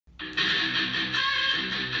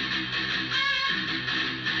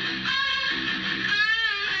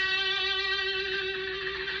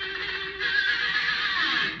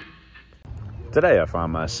Today I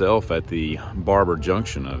find myself at the Barber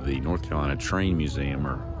Junction of the North Carolina Train Museum,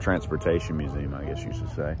 or Transportation Museum, I guess you should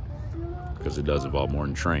say, because it does involve more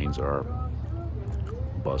than trains. There are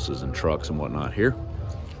buses and trucks and whatnot here.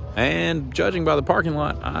 And judging by the parking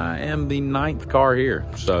lot, I am the 9th car here.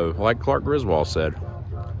 So like Clark Griswold said,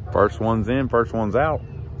 first one's in, first one's out.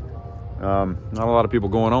 Not a lot of people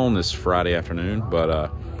going on this Friday afternoon,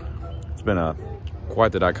 but it's been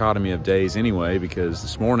quite the dichotomy of days anyway, because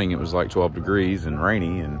this morning it was like 12 degrees and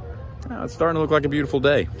rainy, and it's starting to look like a beautiful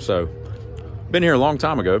day. So been here a long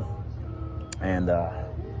time ago, and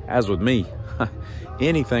as with me,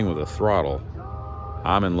 anything with a throttle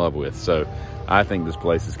I'm in love with. So I think this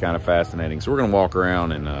place is kind of fascinating. So we're gonna walk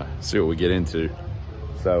around and see what we get into.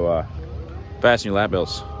 So fasten your lap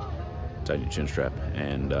belts, tighten your chin strap,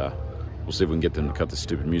 and we'll see if we can get them to cut the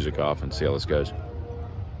stupid music off and see how this goes.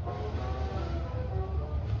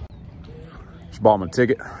 Just bought my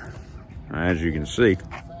ticket. As you can see,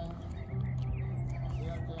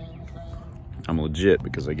 I'm legit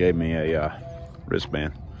because they gave me a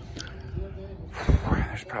wristband.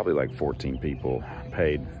 There's probably like 14 people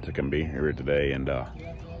paid to come be here today, and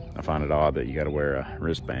I find it odd that you got to wear a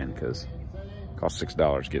wristband because it costs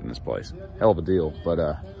 $6 getting this place. Hell of a deal, but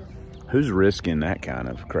who's risking that kind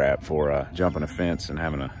of crap for jumping a fence and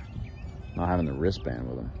not having the wristband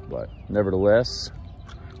with them? But nevertheless,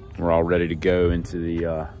 we're all ready to go into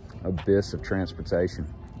the abyss of transportation.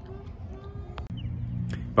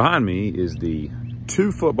 Behind me is the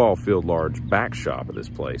 2 football field large back shop of this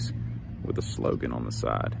place, with a slogan on the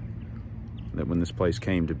side that when this place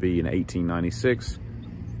came to be in 1896,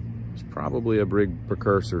 it's probably a big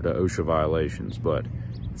precursor to OSHA violations, but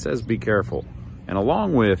it says be careful. And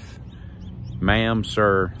along with ma'am,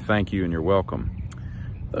 sir, thank you, and you're welcome,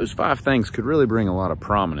 those 5 things could really bring a lot of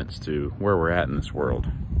prominence to where we're at in this world.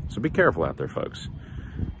 So be careful out there, folks.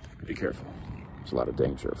 Be careful. There's a lot of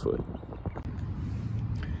danger afoot.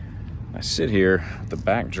 I sit here at the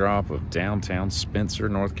backdrop of downtown Spencer,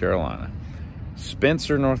 North Carolina.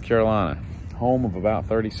 Spencer, North Carolina, home of about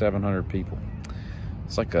 3,700 people.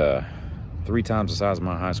 It's like 3 times the size of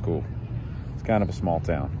my high school. It's kind of a small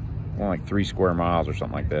town, only like 3 square miles or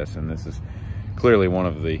something like this. And this is clearly one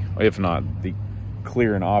of the, if not the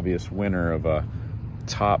clear and obvious winner of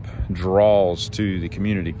top draws to the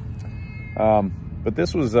community. But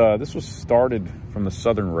this was started from the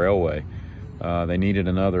Southern Railway. They needed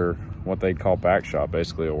another, what they'd call back shop,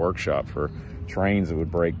 basically a workshop for trains that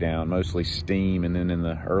would break down, mostly steam. And then in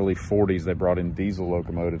the early 40s, they brought in diesel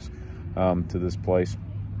locomotives to this place,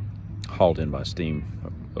 hauled in by steam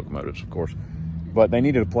locomotives, of course. But they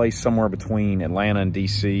needed a place somewhere between Atlanta and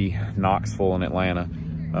DC, Knoxville and Atlanta,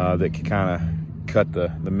 that could kind of cut the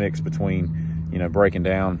mix between, you know, breaking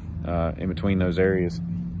down in between those areas.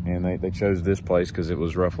 And they chose this place because it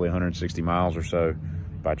was roughly 160 miles or so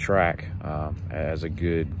by track, as a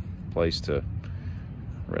good place to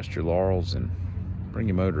rest your laurels and bring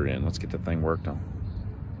your motor in. Let's get the thing worked on.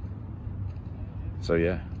 So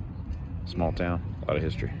yeah, small town, a lot of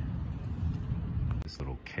history. This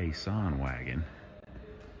little caisson wagon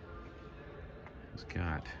has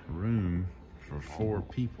got room for 4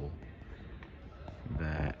 people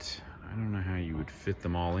that I don't know how you would fit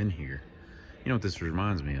them all in here. You know what this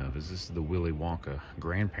reminds me of? Is this the Willy Wonka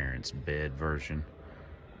grandparents' bed version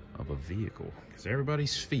of a vehicle, because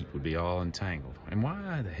everybody's feet would be all entangled. And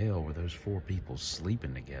why the hell were those 4 people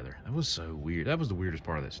sleeping together? That was so weird. That was the weirdest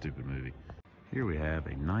part of that stupid movie. Here we have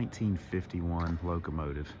a 1951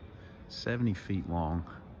 locomotive, 70 feet long,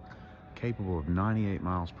 capable of 98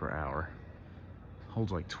 miles per hour,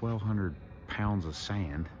 holds like 1,200 pounds of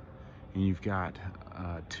sand, and you've got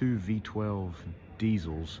 2 V12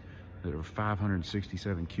 diesels that are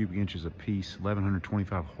 567 cubic inches a piece,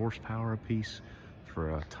 1,125 horsepower a piece,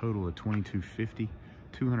 for a total of 2,250,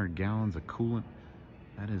 200 gallons of coolant.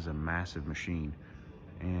 That is a massive machine,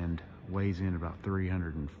 and weighs in about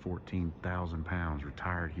 314,000 pounds,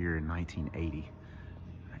 retired here in 1980.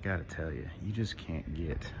 I gotta tell you, you just can't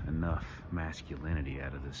get enough masculinity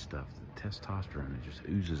out of this stuff. The testosterone that just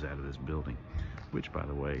oozes out of this building, which by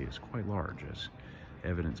the way is quite large, as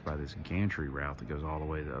evidenced by this gantry route that goes all the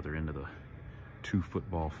way to the other end of the 2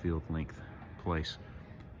 football field length place.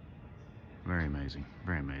 Very amazing,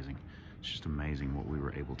 very amazing. It's just amazing what we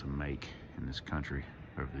were able to make in this country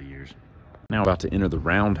over the years. Now about to enter the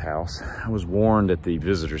roundhouse. I was warned at the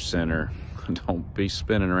visitor center, don't be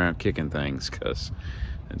spinning around kicking things, because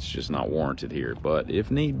it's just not warranted here. But if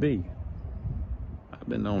need be, I've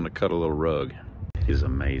been known to cut a little rug. It is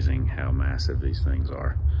amazing how massive these things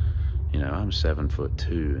are. You know, I'm 7'2",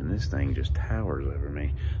 and this thing just towers over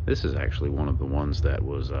me. This is actually one of the ones that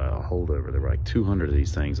was a holdover. There were like 200 of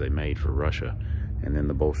these things they made for Russia, and then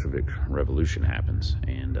the Bolshevik Revolution happens,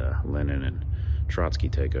 and Lenin and Trotsky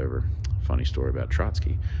take over. Funny story about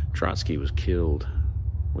Trotsky. Trotsky was killed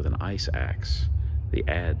with an ice axe, the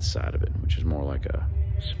adze side of it, which is more like a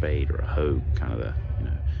spade or a hoe, kind of the, you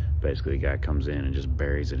know, basically the guy comes in and just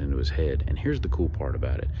buries it into his head. And here's the cool part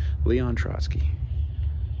about it. Leon Trotsky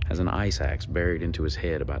has an ice axe buried into his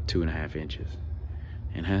head about 2.5 inches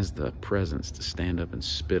and has the presence to stand up and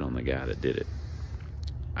spit on the guy that did it.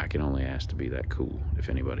 I can only ask to be that cool if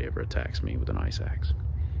anybody ever attacks me with an ice axe.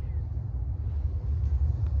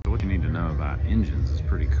 So what you need to know about engines is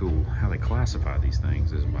pretty cool. How they classify these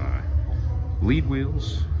things is by lead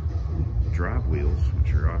wheels, drive wheels,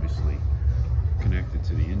 which are obviously connected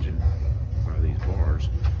to the engine by these bars,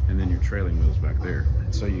 and then your trailing wheels back there.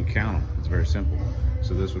 And so you count them. It's very simple.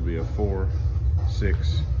 So this would be a 4,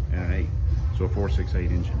 6, and an 8. So a 4, 6,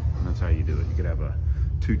 8 engine. And that's how you do it. You could have a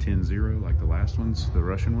 210-0 like the last ones, the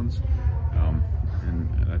Russian ones. And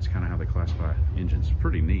that's kind of how they classify engines. It's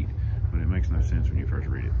pretty neat, but it makes no sense when you first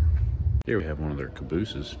read it. Here we have one of their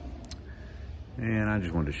cabooses. And I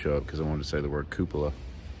just wanted to show up because I wanted to say the word cupola.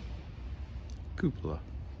 Cupola.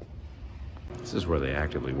 This is where they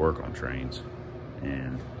actively work on trains.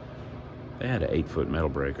 And they had an 8-foot metal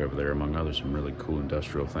brake over there, among other some really cool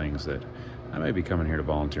industrial things that I may be coming here to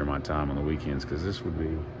volunteer my time on the weekends, because this would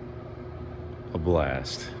be a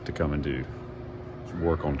blast to come and do.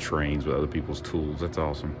 Work on trains with other people's tools. That's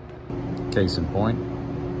awesome. Case in point.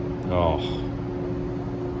 Oh,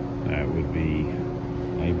 that would be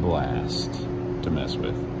a blast to mess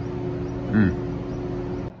with.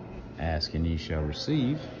 Ask and ye shall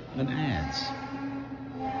receive an adze,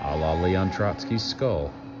 a la Leon Trotsky's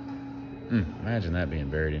skull. Imagine that being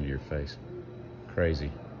buried into your face. Crazy.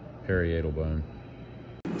 Parietal bone.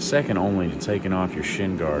 Second only to taking off your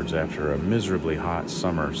shin guards after a miserably hot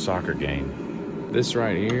summer soccer game. This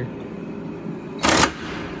right here,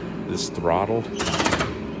 this throttle,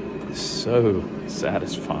 is so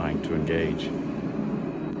satisfying to engage.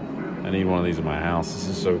 I need one of these in my house. This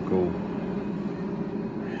is so cool.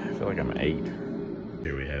 I feel like I'm 8.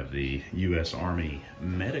 Here we have the U.S. Army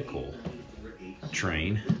medical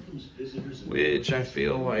train, which I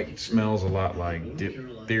feel like smells a lot like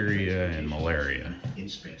diphtheria and malaria.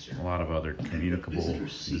 A lot of other communicable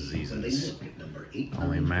diseases.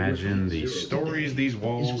 Only imagine the stories these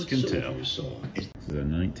walls can tell. This is a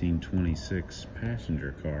 1926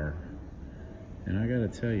 passenger car, and I gotta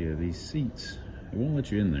tell you, these seats, it won't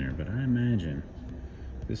let you in there, but I imagine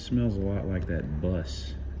this smells a lot like that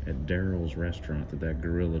bus at Daryl's restaurant that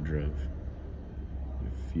gorilla drove.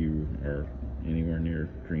 If you are anywhere near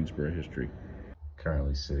Greensboro history.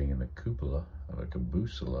 Currently sitting in the cupola of a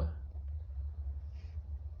caboosula.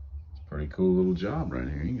 It's a pretty cool little job right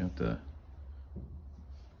here. You got the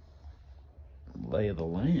lay of the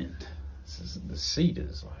land. The seat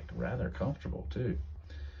is like rather comfortable too.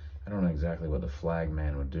 I don't know exactly what the flag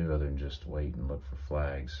man would do other than just wait and look for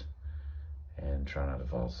flags and try not to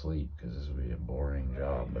fall asleep, because this would be a boring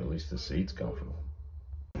job, but at least the seat's comfortable.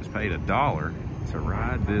 Just paid $1 to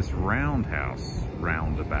ride this roundhouse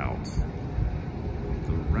roundabout.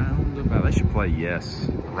 The roundabout. They should play Yes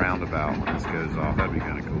Roundabout when this goes off. That'd be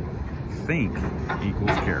kind of cool. Think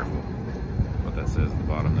equals careful. What that says at the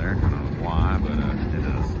bottom there. I don't know why, but it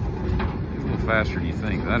does. It's a little faster than you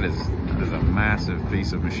think. That is a massive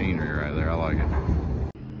piece of machinery right there. I like it.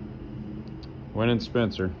 Winning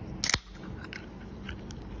Spencer.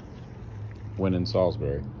 Winning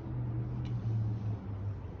Salisbury.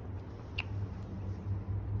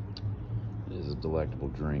 It is a delectable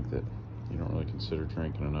drink that you don't really consider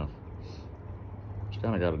drinking enough. But you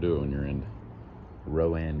kind of got to do it when you're in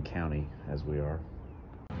Rowan County, as we are.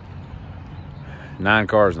 9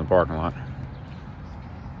 cars in the parking lot.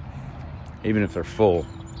 Even if they're full,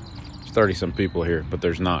 there's 30-some people here, but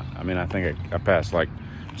there's not. I mean, I think I passed like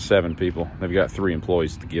 7 people. They've got 3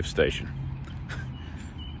 employees at the gift station.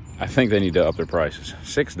 I think they need to up their prices.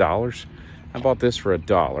 $6. I bought this for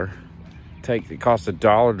 $1. It costs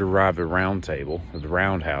 $1 to ride the round table, or the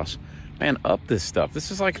roundhouse. Man, up this stuff.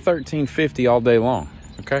 This is like $13.50 all day long,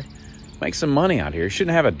 okay? Make some money out here. You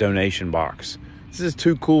shouldn't have a donation box. This is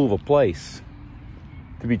too cool of a place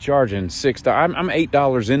to be charging $6. I'm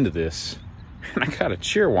 $8 into this, and I got a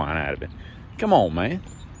cheer wine out of it. Come on, man.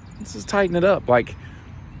 Let's just tighten it up. Like,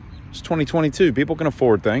 it's 2022. People can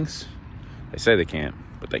afford things. They say they can't,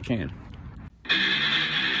 but they can.